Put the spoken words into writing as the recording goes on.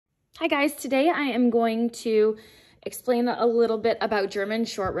Hi guys, today I am going to explain a little bit about German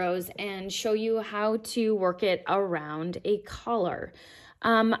short rows and show you how to work it around a collar.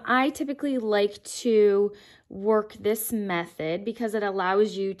 I typically like to work this method because it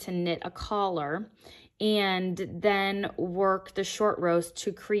allows you to knit a collar and then work the short rows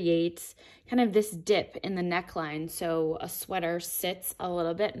to create kind of this dip in the neckline so a sweater sits a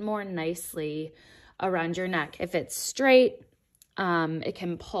little bit more nicely around your neck. If it's straight, it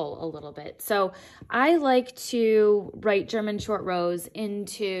can pull a little bit. So I like to write German short rows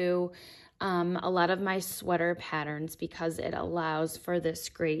into a lot of my sweater patterns because it allows for this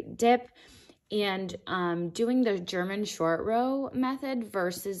great dip. And doing the German short row method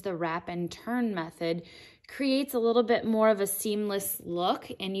versus the wrap and turn method creates a little bit more of a seamless look,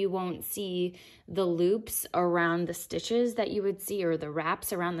 and you won't see the loops around the stitches that you would see, or the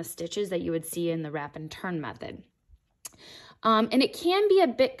wraps around the stitches that you would see in the wrap and turn method. And it can be a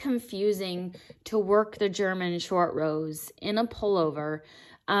bit confusing to work the German short rows in a pullover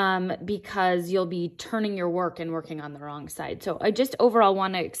because you'll be turning your work and working on the wrong side. So I just overall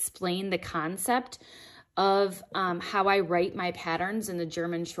want to explain the concept of how I write my patterns in the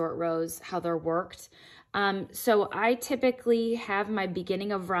German short rows, how they're worked. So I typically have my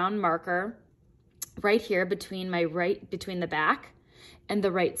beginning of round marker right here between the back and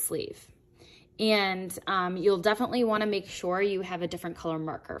the right sleeve. And you'll definitely want to make sure you have a different color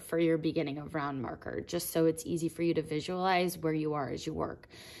marker for your beginning of round marker, just so it's easy for you to visualize where you are as you work.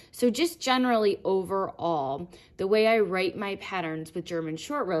 So just generally overall, the way I write my patterns with German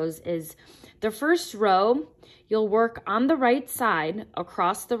short rows is the first row, you'll work on the right side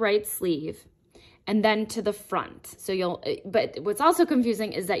across the right sleeve, and then to the front. So but what's also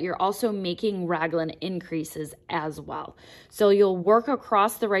confusing is that you're also making raglan increases as well. So you'll work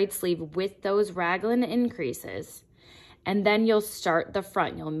across the right sleeve with those raglan increases, and then you'll start the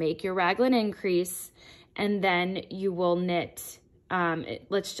front. You'll make your raglan increase, and then you will knit.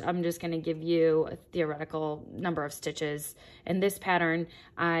 I'm just going to give you a theoretical number of stitches. In this pattern,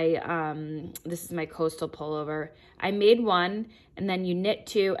 this is my coastal pullover. I made one, and then you knit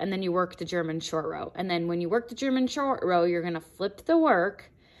two, and then you work the German short row. And then when you work the German short row, you're going to flip the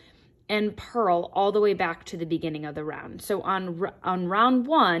work and purl all the way back to the beginning of the round. So on round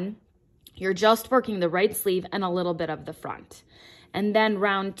one, you're just working the right sleeve and a little bit of the front. And then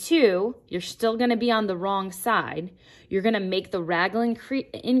round two, you're still going to be on the wrong side. You're going to make the raglan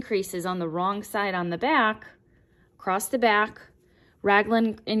increases on the wrong side on the back, across the back,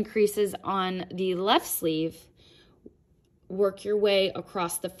 raglan increases on the left sleeve, work your way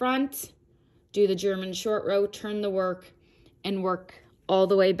across the front, do the German short row, turn the work, and work all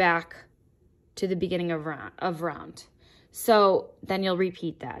the way back to the beginning of round. So then you'll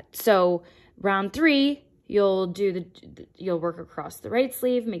repeat that. So round three, you'll work across the right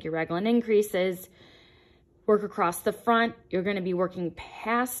sleeve, make your raglan increases, work across the front. You're going to be working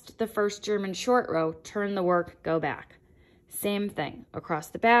past the first German short row, turn the work, go back. Same thing, across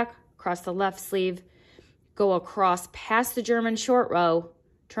the back, across the left sleeve, go across past the German short row,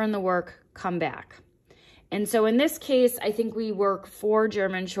 turn the work, come back. And so in this case, I think we work 4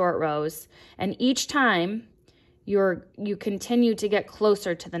 German short rows, and each time you continue to get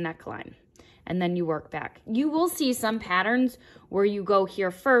closer to the neckline. And then you work back. You will see some patterns where you go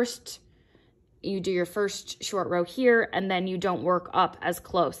here first, you do your first short row here, and then you don't work up as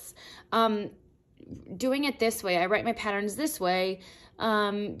close. Doing it this way, I write my patterns this way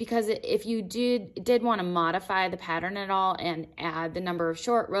because if you did want to modify the pattern at all and add the number of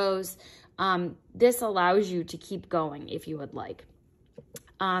short rows, this allows you to keep going if you would like.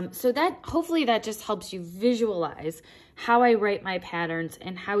 So hopefully that just helps you visualize how I write my patterns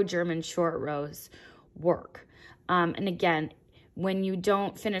and how German short rows work. And again, when you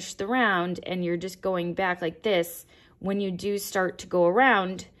don't finish the round and you're just going back like this, when you do start to go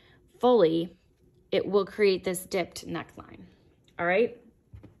around fully, it will create this dipped neckline. All right.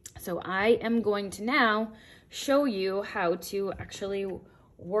 So I am going to now show you how to actually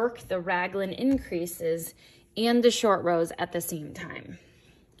work the raglan increases and the short rows at the same time.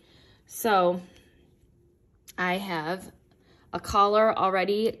 So I have a collar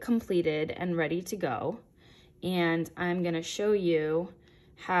already completed and ready to go, and I'm going to show you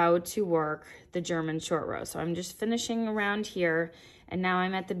how to work the German short row. So I'm just finishing around here, and now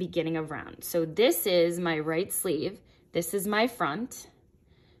I'm at the beginning of round. So this is my right sleeve, this is my front,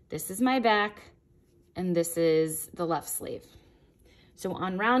 this is my back, and this is the left sleeve. So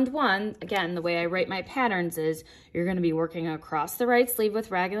on round one, again, the way I write my patterns is you're going to be working across the right sleeve with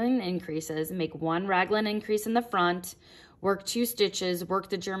raglan increases, make 1 raglan increase in the front, work 2 stitches, work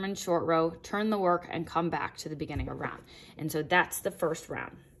the German short row, turn the work, and come back to the beginning of round. And so that's the first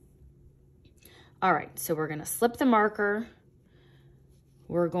round. All right, so we're gonna slip the marker.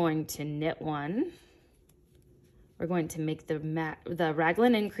 We're going to knit one. We're going to make the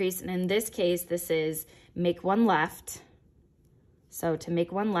raglan increase, and in this case, this is make one left. So to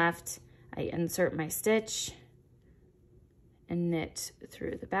make one left, I insert my stitch and knit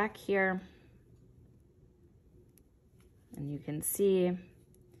through the back here. And you can see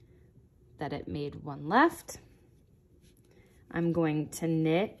that it made one left. I'm going to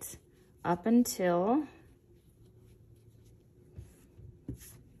knit up until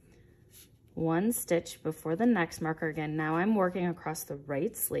one stitch before the next marker. Again, now I'm working across the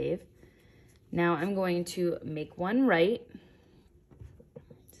right sleeve. Now I'm going to make one right.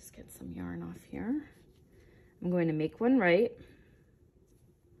 Just get some yarn off here. I'm going to make one right.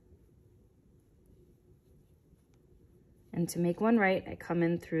 And to make one right, I come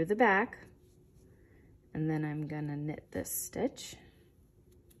in through the back, and then I'm gonna knit this stitch,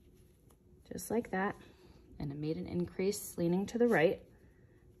 just like that. And I made an increase leaning to the right.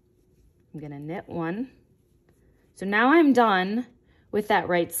 I'm gonna knit one. So now I'm done with that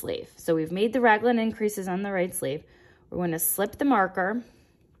right sleeve. So we've made the raglan increases on the right sleeve. We're going to slip the marker,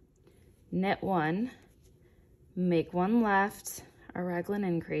 knit one, make one left, a raglan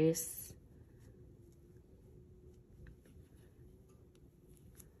increase.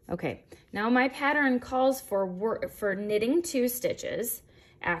 Okay, now my pattern calls for knitting 2 stitches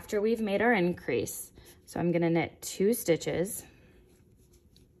after we've made our increase. So I'm gonna knit 2 stitches.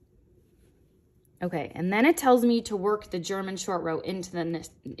 Okay, and then it tells me to work the German short row into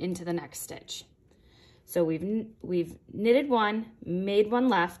the next stitch. So we've knitted one, made one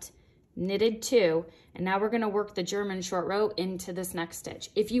left, knitted 2, and now we're gonna work the German short row into this next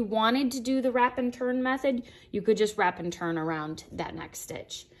stitch. If you wanted to do the wrap and turn method, you could just wrap and turn around that next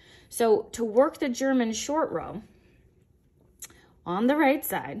stitch. So to work the German short row on the right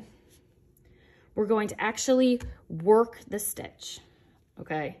side, we're going to actually work the stitch,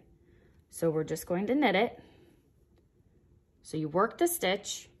 okay? So we're just going to knit it. So you work the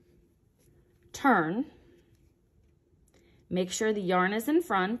stitch, turn, make sure the yarn is in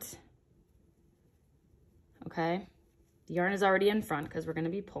front, okay? The yarn is already in front because we're gonna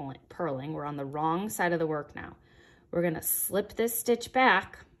be purling. We're on the wrong side of the work now. We're gonna slip this stitch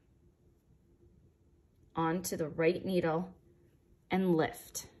back onto the right needle and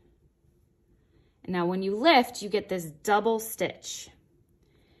lift. And now when you lift, you get this double stitch.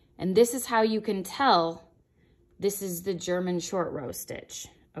 And this is how you can tell this is the German short row stitch,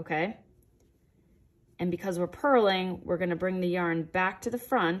 okay? And because we're purling, we're gonna bring the yarn back to the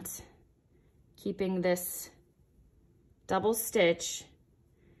front, keeping this double stitch.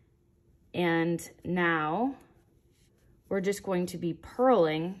 And now we're just going to be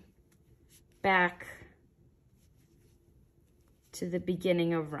purling back to the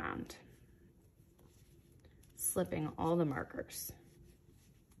beginning of round, slipping all the markers.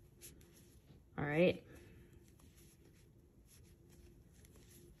 All right.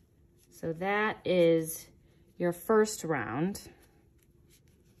 So that is your first round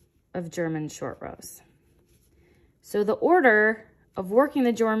of German short rows. So the order of working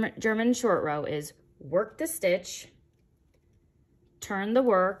the German short row is work the stitch, turn the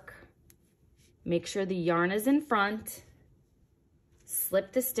work, make sure the yarn is in front,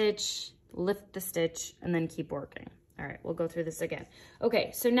 slip the stitch, lift the stitch, and then keep working. All right, we'll go through this again.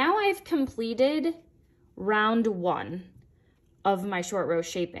 Okay, so now I've completed round 1 of my short row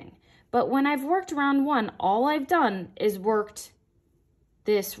shaping. But when I've worked round 1, all I've done is worked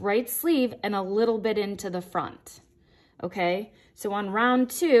this right sleeve and a little bit into the front, okay? So on round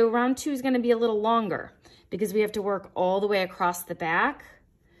 2 is gonna be a little longer because we have to work all the way across the back,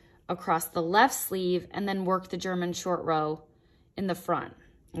 across the left sleeve, and then work the German short row in the front,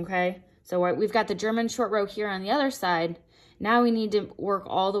 okay? So we've got the German short row here on the other side. Now we need to work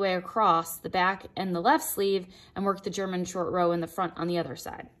all the way across the back and the left sleeve and work the German short row in the front on the other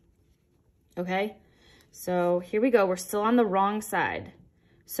side, okay? So here we go, we're still on the wrong side.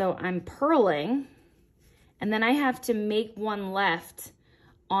 So I'm purling, and then I have to make one left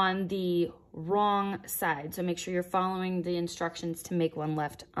on the wrong side. So make sure you're following the instructions to make one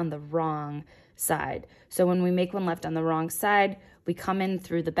left on the wrong side. So when we make one left on the wrong side, we come in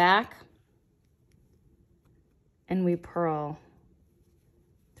through the back and we purl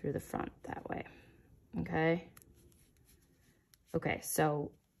through the front that way, okay? Okay,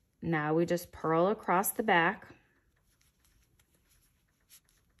 so now we just purl across the back.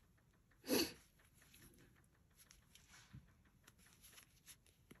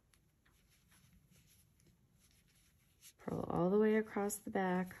 Purl all the way across the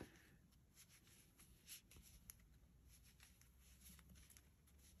back.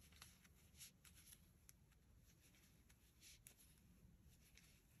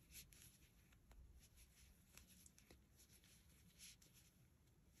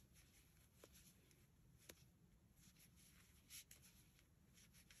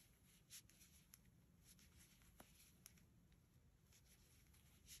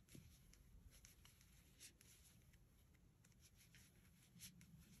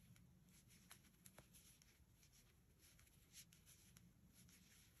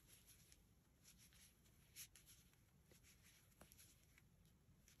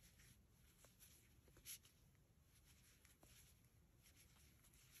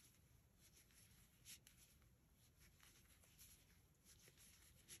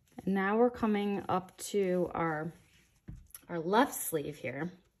 And now we're coming up to our left sleeve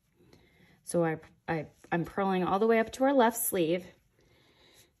here. So I'm purling all the way up to our left sleeve.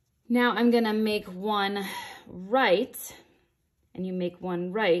 Now I'm gonna make one right, and you make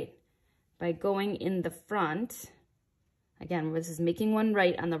one right by going in the front. Again, this is making one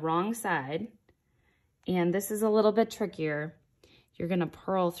right on the wrong side. And this is a little bit trickier. You're gonna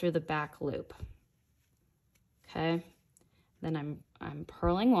purl through the back loop. Okay, then I'm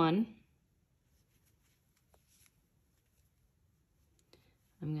purling one.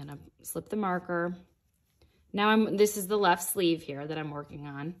 I'm gonna slip the marker. Now this is the left sleeve here that I'm working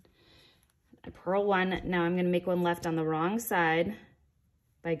on. I purl one, now I'm gonna make one left on the wrong side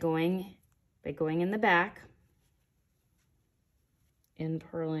by going in the back and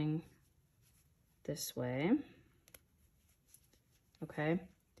purling this way. Okay,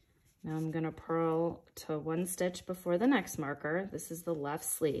 now I'm gonna purl to one stitch before the next marker. This is the left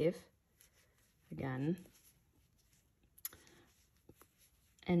sleeve again.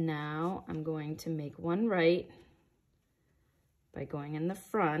 And now I'm going to make one right by going in the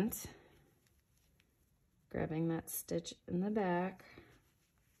front, grabbing that stitch in the back,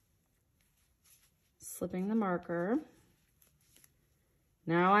 slipping the marker.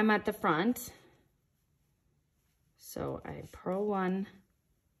 Now I'm at the front. So I purl one,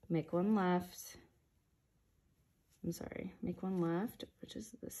 make one left. Make one left, which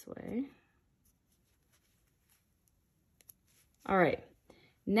is this way. All right,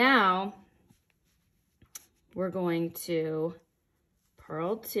 now we're going to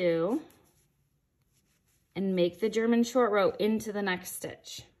purl two and make the German short row into the next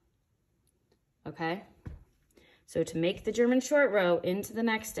stitch. Okay, so to make the German short row into the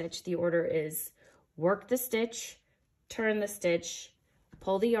next stitch, the order is work the stitch, turn the stitch,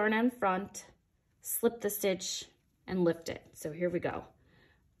 pull the yarn in front, slip the stitch, and lift it. So here we go.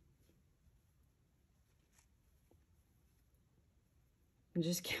 I'm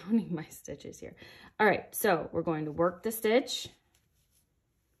just counting my stitches here. All right, so we're going to work the stitch,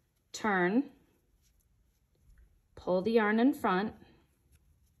 turn, pull the yarn in front,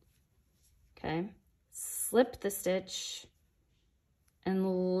 okay, slip the stitch,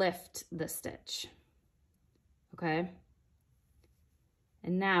 and lift the stitch, okay?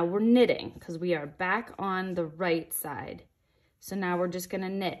 And now we're knitting because we are back on the right side. So now we're just gonna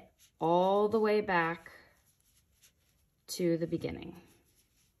knit all the way back to the beginning.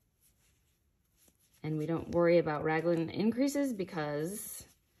 And we don't worry about raglan increases because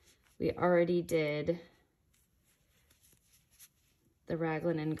we already did the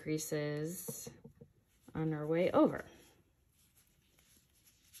raglan increases on our way over.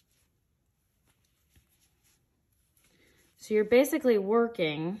 So you're basically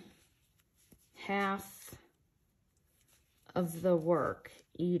working half of the work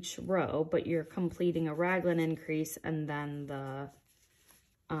each row, but you're completing a raglan increase and then the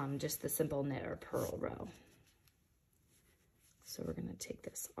just the simple knit or purl row. So we're gonna take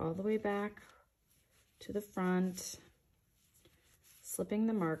this all the way back to the front, slipping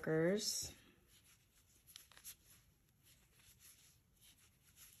the markers.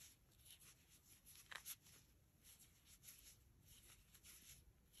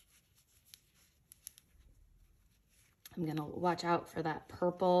 I'm gonna watch out for that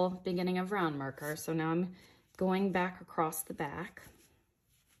purple beginning of round marker. So now I'm going back across the back.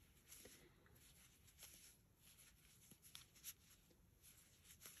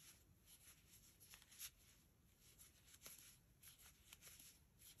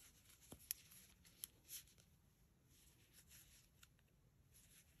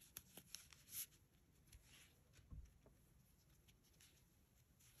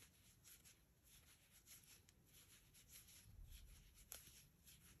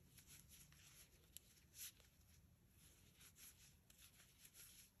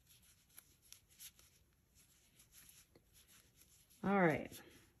 All right,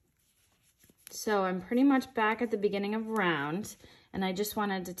 so I'm pretty much back at the beginning of round, and I just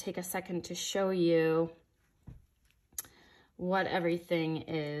wanted to take a second to show you what everything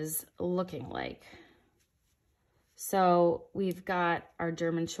is looking like. So we've got our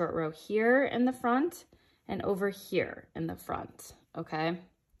German short row here in the front and over here in the front, okay?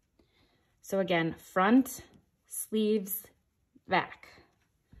 So again, front, sleeves, back.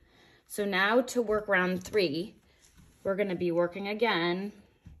 So now to work round 3, we're gonna be working again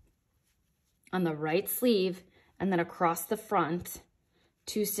on the right sleeve and then across the front,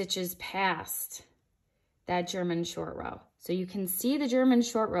 2 stitches past that German short row. So you can see the German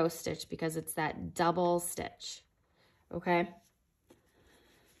short row stitch because it's that double stitch, okay?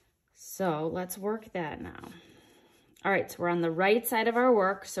 So let's work that now. All right, so we're on the right side of our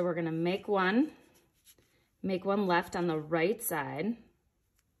work, so we're gonna make one left on the right side.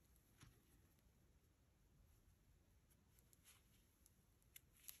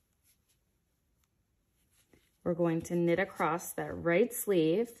 We're going to knit across that right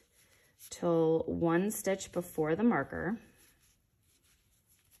sleeve till one stitch before the marker.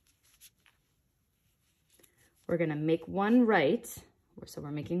 We're gonna make one right, so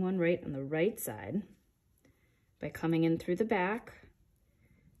we're making one right on the right side by coming in through the back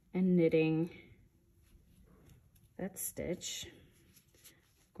and knitting that stitch.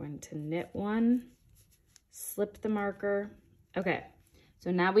 Going to knit one, slip the marker. Okay, so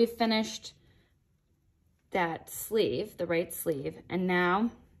now we've finished that sleeve, the right sleeve, and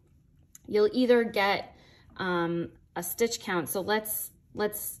now you'll either get a stitch count. So let's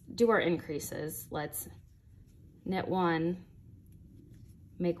do our increases. Let's knit one,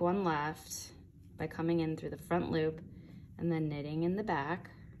 make one left by coming in through the front loop and then knitting in the back.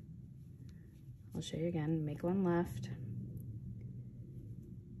 I'll show you again, make one left.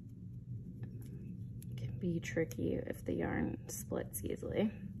 It can be tricky if the yarn splits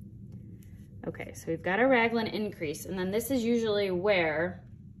easily. Okay, so we've got a raglan increase, and then this is usually where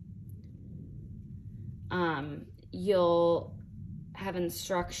you'll have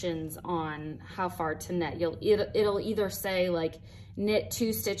instructions on how far to knit. It'll either say like knit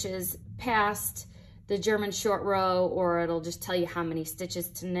 2 stitches past the German short row, or it'll just tell you how many stitches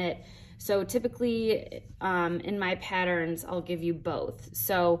to knit. So typically in my patterns, I'll give you both.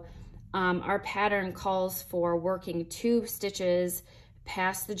 So our pattern calls for working 2 stitches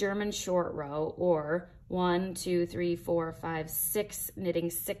past the German short row, or 1, 2, 3, 4, 5, 6, knitting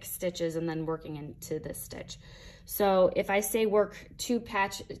 6 stitches and then working into this stitch. So if I say work 2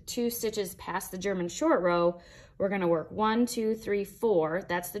 stitches past the German short row, we're gonna work 1, 2, 3, 4,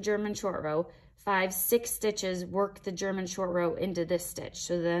 that's the German short row, 5, 6 stitches, work the German short row into this stitch.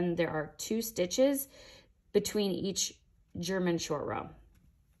 So then there are 2 stitches between each German short row.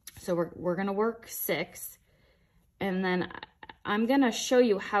 So we're gonna work 6, and then I'm gonna show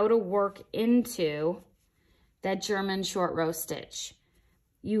you how to work into that German short row stitch.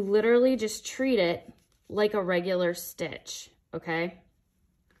 You literally just treat it like a regular stitch, okay?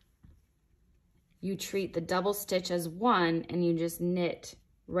 You treat the double stitch as one and you just knit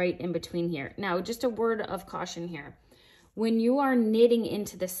right in between here. Now, just a word of caution here. When you are knitting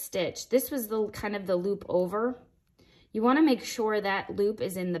into the stitch, this was the kind of the loop over. You wanna make sure that loop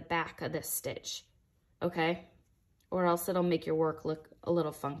is in the back of this stitch, okay? Or else it'll make your work look a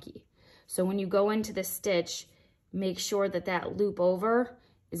little funky. So when you go into the stitch, make sure that that loop over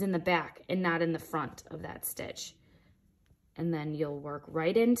is in the back and not in the front of that stitch. And then you'll work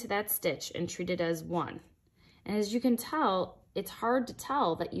right into that stitch and treat it as one. And as you can tell, it's hard to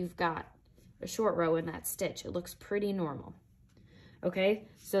tell that you've got a short row in that stitch. It looks pretty normal. Okay,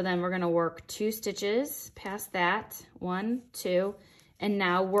 so then we're gonna work 2 stitches past that, 1, 2, and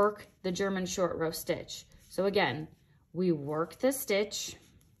now work the German short row stitch. So again, we work the stitch,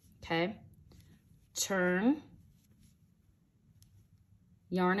 okay, turn,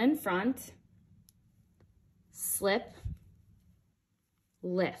 yarn in front, slip,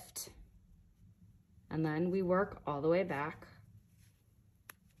 lift, and then we work all the way back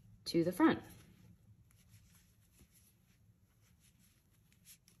to the front.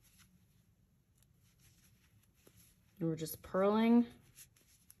 And we're just purling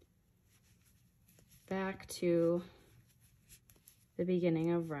back to the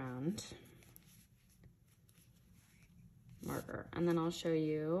beginning of round marker. And then I'll show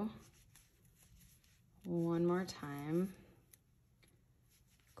you one more time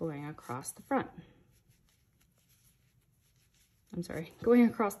going across the front. I'm sorry, going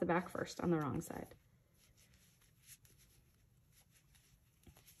across the back first on the wrong side.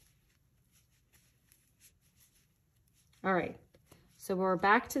 All right, so we're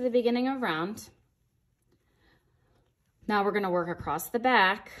back to the beginning of round. Now we're gonna work across the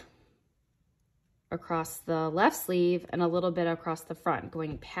back, across the left sleeve, and a little bit across the front,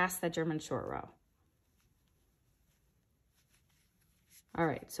 going past that German short row. All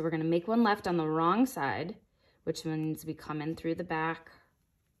right, so we're gonna make one left on the wrong side, which means we come in through the back.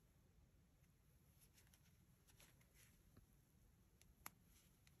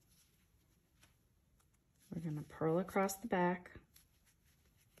 We're gonna purl across the back.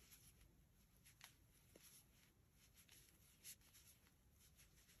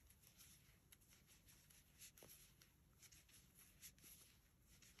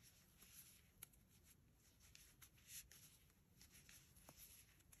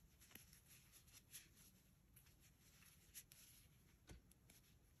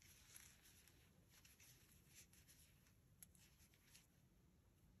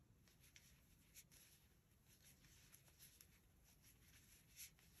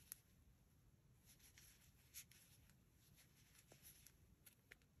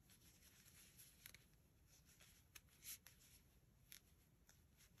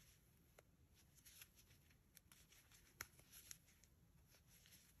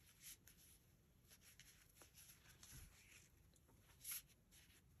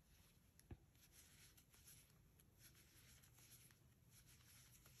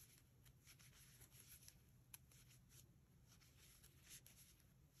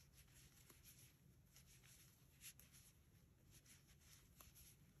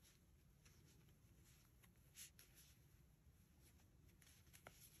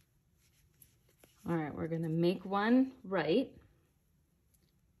 All right, we're gonna make one right,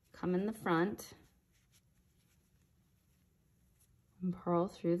 come in the front, and purl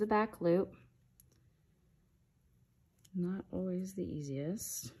through the back loop. Not always the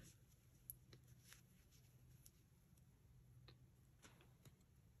easiest.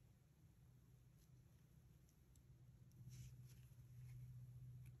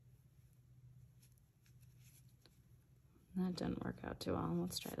 That didn't work out too well.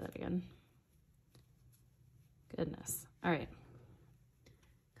 Let's try that again. Goodness. All right.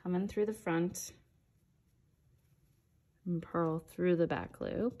 Come in through the front and purl through the back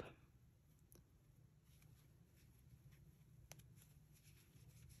loop.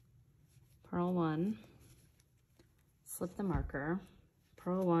 Purl one, slip the marker,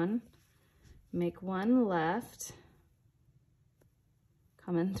 purl one, make one left,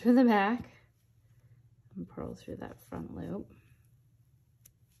 come in through the back, and purl through that front loop.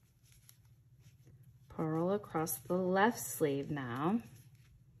 Purl across the left sleeve now.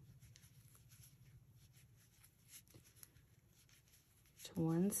 To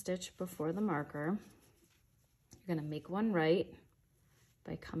one stitch before the marker. You're gonna make one right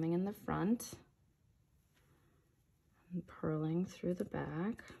by coming in the front and purling through the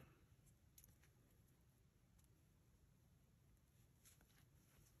back.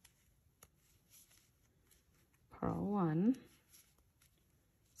 Purl one,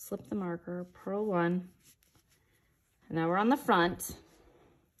 slip the marker, purl one, and now we're on the front.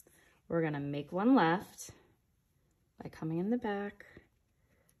 We're gonna make one left by coming in the back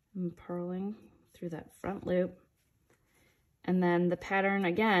and purling through that front loop. And then the pattern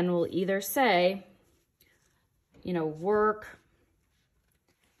again will either say, you know, work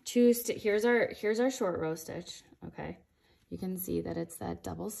two here's our short row stitch. Okay, you can see that it's that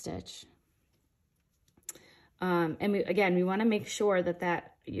double stitch. And we want to make sure that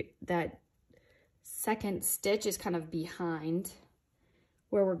that second stitch is kind of behind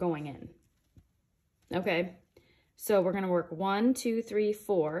where we're going in. Okay, so we're going to work 1, 2, 3,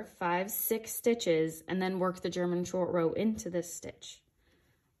 4, 5, 6 stitches, and then work the German short row into this stitch.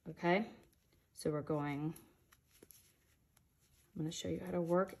 Okay, so we're going, I'm going to show you how to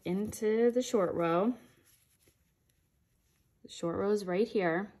work into the short row. The short row is right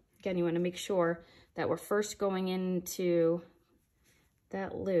here. Again, you want to make sure that we're first going into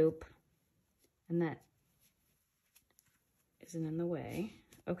that loop and that isn't in the way.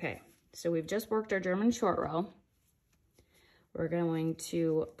 Okay, so we've just worked our German short row. We're going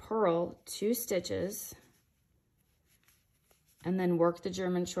to purl 2 stitches and then work the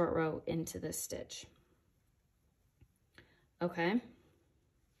German short row into this stitch. Okay.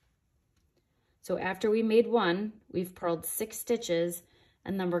 So after we made one, we've purled 6 stitches,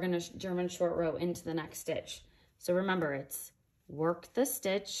 and then we're going to German short row into the next stitch. So remember, it's work the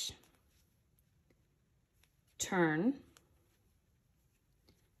stitch, turn,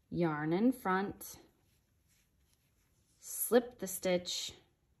 yarn in front, slip the stitch,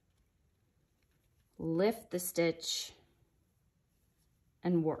 lift the stitch,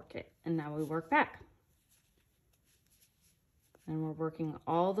 and work it. And now we work back. And we're working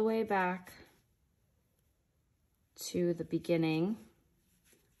all the way back to the beginning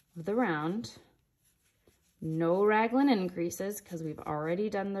of the round. No raglan increases because we've already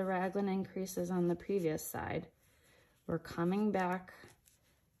done the raglan increases on the previous side. We're coming back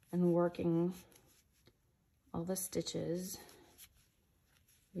and working all the stitches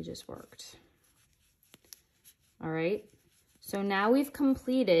we just worked. All right, so now we've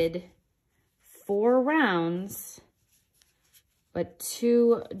completed 4 rounds, but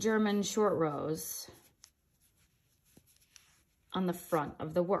 2 German short rows on the front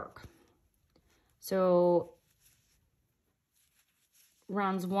of the work. So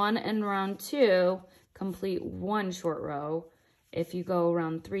rounds 1 and round 2 complete 1 short row. If you go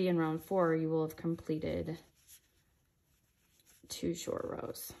round 3 and round 4, you will have completed 2 short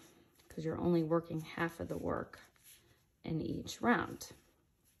rows because you're only working half of the work in each round.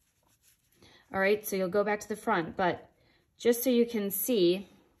 All right, so you'll go back to the front, but just so you can see,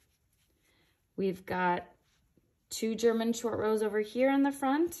 we've got 2 German short rows over here in the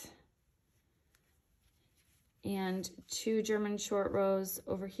front and 2 German short rows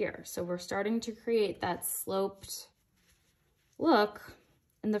over here. So we're starting to create that sloped look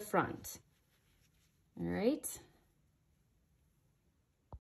in the front. All right.